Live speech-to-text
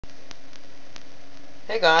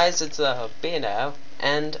Hey guys, it's B now,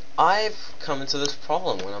 and I've come into this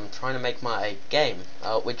problem when I'm trying to make my game,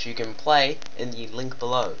 which you can play in the link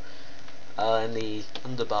below, in the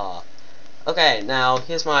underbar. Okay, now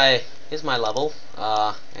here's my level,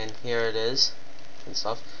 and here it is, and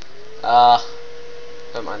stuff.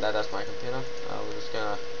 Don't mind that, that's my computer. We're just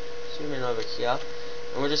gonna zoom in over here,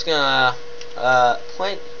 and we're just gonna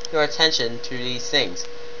point your attention to these things.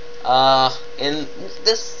 In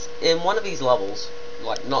one of these levels,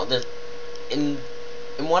 like not the in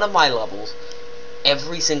one of my levels,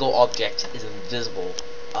 every single object is invisible.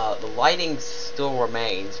 The lighting still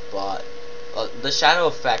remains, but the shadow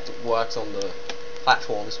effect works on the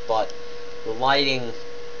platforms, but the lighting,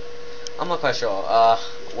 I'm not quite sure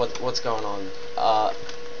what's going on,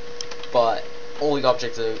 but all the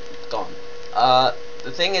objects are gone.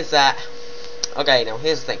 The thing is that, okay, now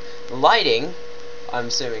here's the thing. The lighting, I'm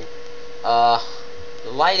assuming, the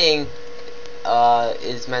lighting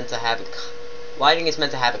is meant to have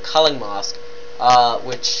a culling mask,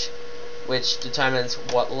 which determines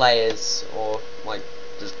what layers, or like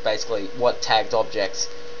just basically what tagged objects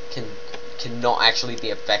cannot actually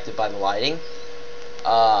be affected by the lighting.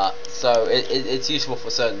 So it's useful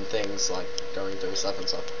for certain things like going through stuff and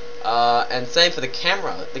stuff. And same for the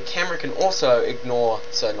camera. The camera can also ignore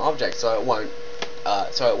certain objects, so it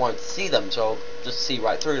won't see them. So it'll just see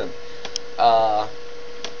right through them.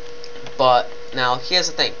 But now here's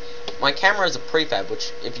the thing. My camera is a prefab,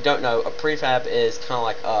 which, if you don't know, a prefab is kind of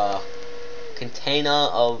like a container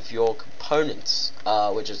of your components,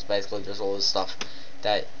 which is basically just all the stuff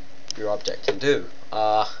that your object can do.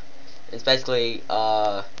 It's basically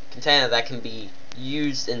a container that can be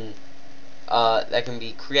used in, that can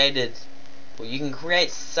be created. Well, you can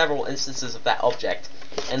create several instances of that object,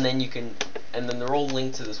 and then they're all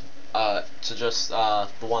linked to this, to just the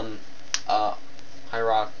one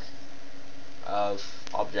hierarchy of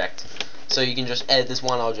object. So you can just edit this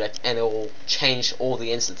one object, and it will change all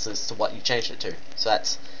the instances to what you changed it to. So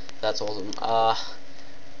that's awesome.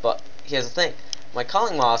 But here's the thing. My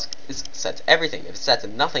culling mask is set to everything. If it's set to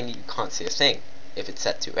nothing, you can't see a thing. If it's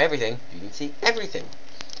set to everything, you can see everything.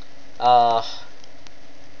 Now,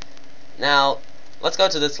 let's go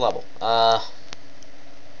to this level.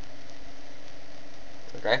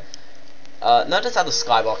 Okay. Notice how the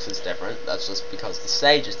skybox is different. That's just because the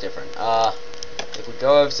stage is different. If we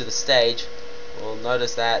go over to the stage, we'll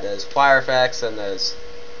notice that there's fire effects, and there's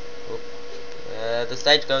the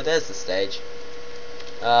stage go. There's the stage.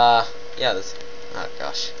 Yeah, there's. Oh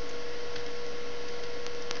gosh.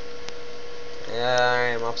 Yeah, I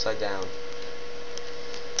am upside down.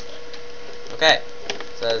 Okay,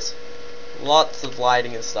 so there's lots of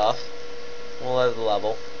lighting and stuff all over the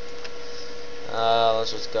level.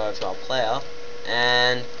 Let's just go to our player,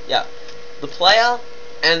 and yeah, the player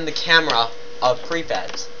and the camera are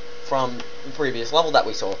prefabs from the previous level that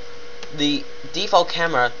we saw. The default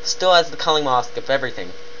camera still has the culling mask of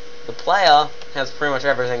everything. The player has pretty much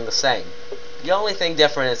everything the same. The only thing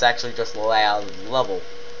different is actually just the layout of the level.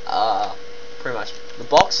 Pretty much. The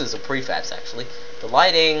boxes are prefabs, actually. The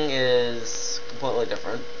lighting is completely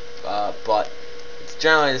different, but it's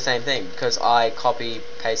generally the same thing, because I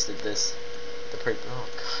copy-pasted this. Oh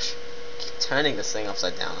gosh, I keep turning this thing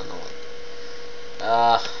upside down. I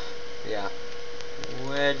know. Yeah.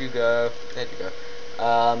 Where'd you go? There'd you go.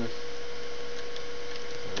 All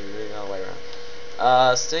the way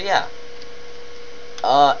around. So yeah.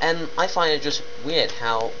 And I find it just weird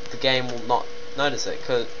how the game will not notice it,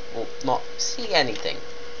 cause will not see anything.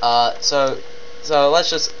 So let's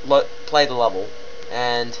just play the level,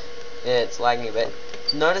 and it's lagging a bit.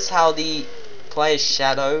 Notice how the player's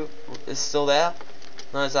shadow is still there.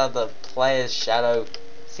 Notice how the player's shadow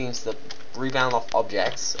seems to rebound off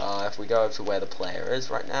objects. If we go to where the player is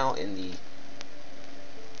right now in the...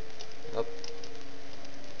 Oh,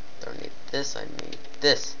 don't need this, I need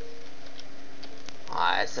this.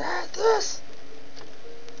 I said this!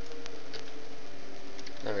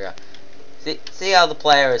 There we go. See how the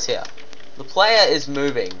player is here. The player is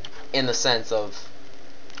moving in the sense of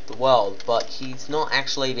the world, but he's not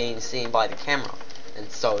actually being seen by the camera, and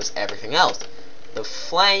so is everything else. The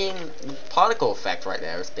particle effect right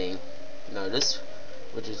there is being noticed,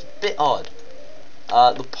 which is a bit odd.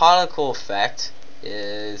 The particle effect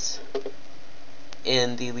is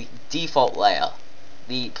in the default layer.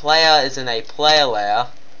 The player is in a player layer,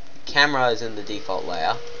 the camera is in the default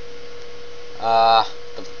layer, the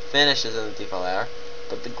finish is in the default layer,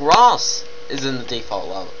 but the grass is in the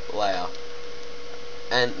default layer.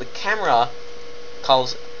 And the camera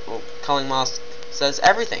culling mask says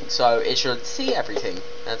everything, so it should see everything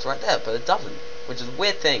that's right there, but it doesn't, which is a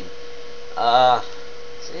weird thing. So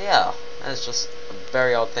yeah, That's just a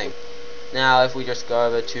very odd thing. Now, if we just go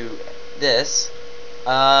over to this,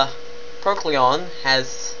 Procleon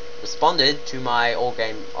has responded to my all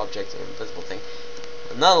GameObjects invisible thing.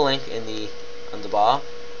 Another link in the underbar.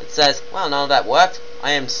 It says, well, none of that worked.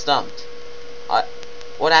 I am stumped.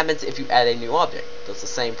 What happens if you add a new object? Does the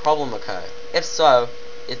same problem occur? If so,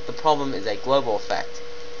 if the problem is a global effect.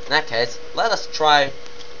 In that case, let's try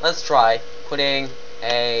putting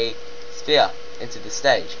a sphere into the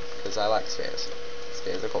stage, because I like spheres.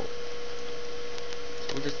 Spheres are cool.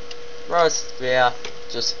 So we'll just throw a sphere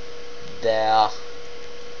just there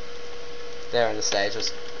in the stage,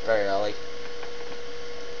 just very early.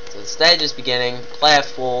 So the stage is beginning, player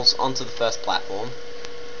falls onto the first platform,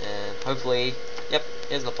 and hopefully, yep,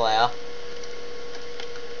 here's the player.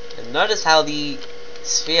 And notice how the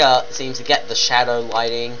sphere seems to get the shadow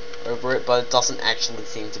lighting over it, but it doesn't actually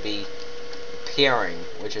seem to be appearing,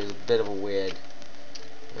 which is a bit of a weird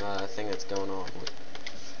thing that's going on.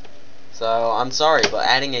 So I'm sorry, but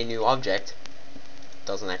adding a new object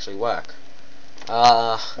doesn't actually work.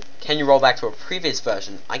 Can you roll back to a previous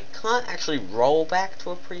version? I can't actually roll back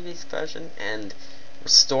to a previous version and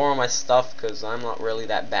restore my stuff because I'm not really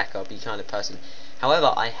that backup-y kind of person.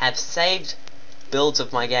 However, I have saved builds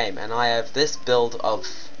of my game, and I have this build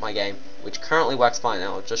of my game which currently works fine, and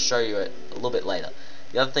I'll just show you it a little bit later.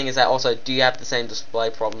 The other thing is that also, do you have the same display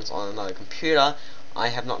problems on another computer? I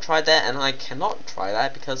have not tried that, and I cannot try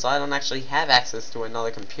that because I don't actually have access to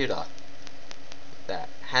another computer that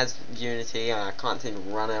has Unity, and I can't seem to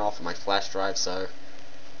run it off of my flash drive, so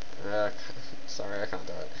sorry, I can't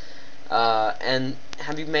do it. And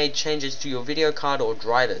have you made changes to your video card or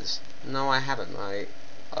drivers? No, I haven't.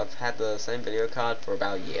 I've had the same video card for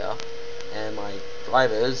about a year, and my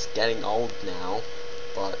driver's getting old now,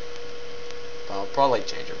 but I'll probably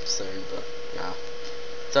change it soon, but yeah.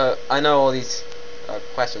 So, I know all these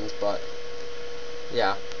questions, but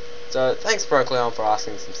yeah. So, thanks Procleon for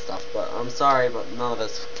asking some stuff, but I'm sorry, but none of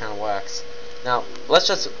this kind of works. Now, let's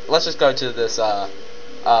just go to this, the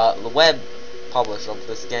web publisher of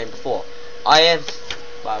this game before. I have,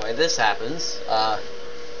 by the way, this happens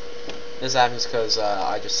because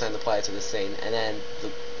I just send the player to the scene, and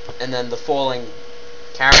then the falling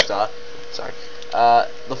character,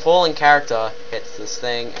 the falling character hits this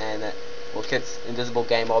thing, and it hits invisible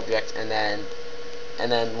game object, and then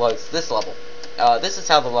loads this level. This is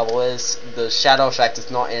how the level is. The shadow effect is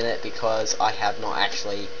not in it because I have not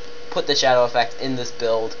actually put the shadow effect in this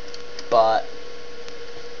build, but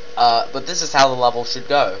this is how the level should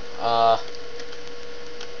go.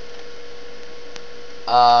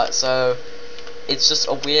 So it's just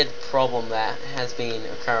a weird problem that has been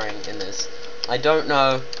occurring in this. I don't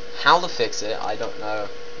know how to fix it. I don't know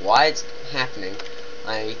why it's happening.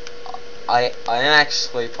 I am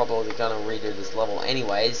actually probably gonna redo this level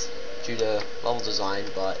anyways due to level design,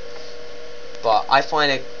 but I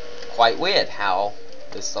find it quite weird how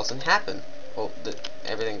this doesn't happen. Well,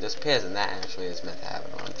 everything disappears, and that actually is meant to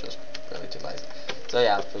happen. I'm just really too lazy. So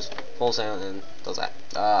yeah, just full sound and does that.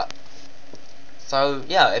 So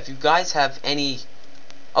yeah, if you guys have any,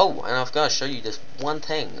 oh, and I've got to show you this one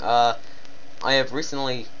thing. I have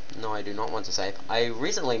recently, no, I do not want to save. I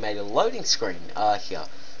recently made a loading screen here,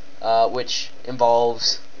 which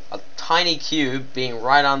involves a tiny cube being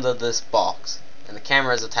right under this box, and the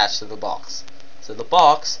camera is attached to the box. So the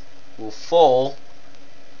box will fall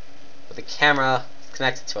with the camera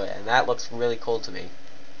connected to it, and that looks really cool to me.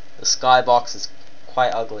 The skybox is quite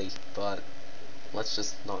ugly, but let's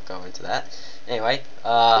just not go into that. Anyway,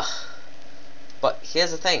 but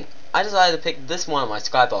here's the thing. I decided to pick this one of my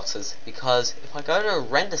skyboxes because if I go to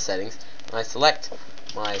render settings and I select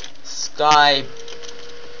my skybox,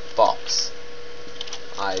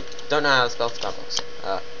 I don't know how to spell skybox.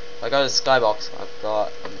 If I go to skybox, I've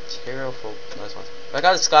got a material for most ones. If I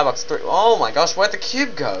go to skybox 3, oh my gosh, where'd the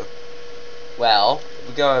cube go? Well, if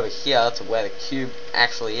we go over here to where the cube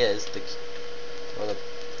actually is, or the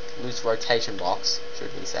loose rotation box,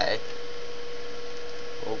 should we say.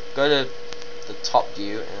 We'll go to the top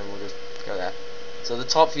view and we'll just go there. So the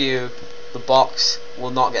top view, the box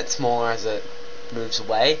will not get smaller as it moves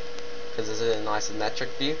away, because this is an isometric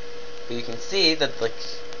view. But you can see that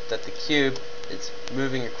the cube is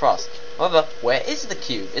moving across. However, where is the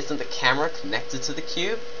cube? Isn't the camera connected to the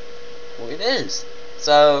cube? Well, it is.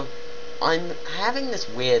 So I'm having this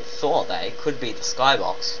weird thought that it could be the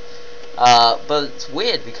skybox. But it's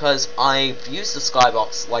weird because I've used the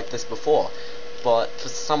skybox like this before, but for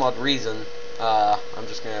some odd reason, I'm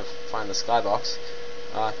just gonna find the skybox.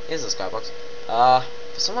 Here's the skybox.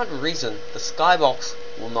 For some odd reason, the skybox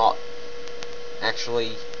will not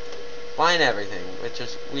actually find everything, which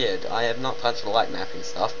is weird. I have not touched the light mapping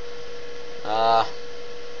stuff,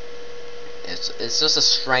 It's just a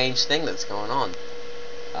strange thing that's going on.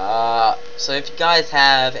 So if you guys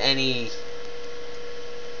have any,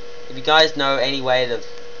 if you guys know any way to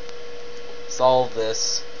solve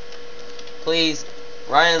this, please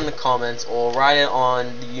write it in the comments or write it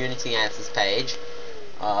on the Unity Answers page.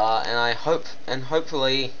 And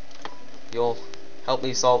hopefully you'll help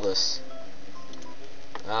me solve this.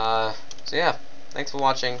 So yeah, thanks for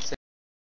watching.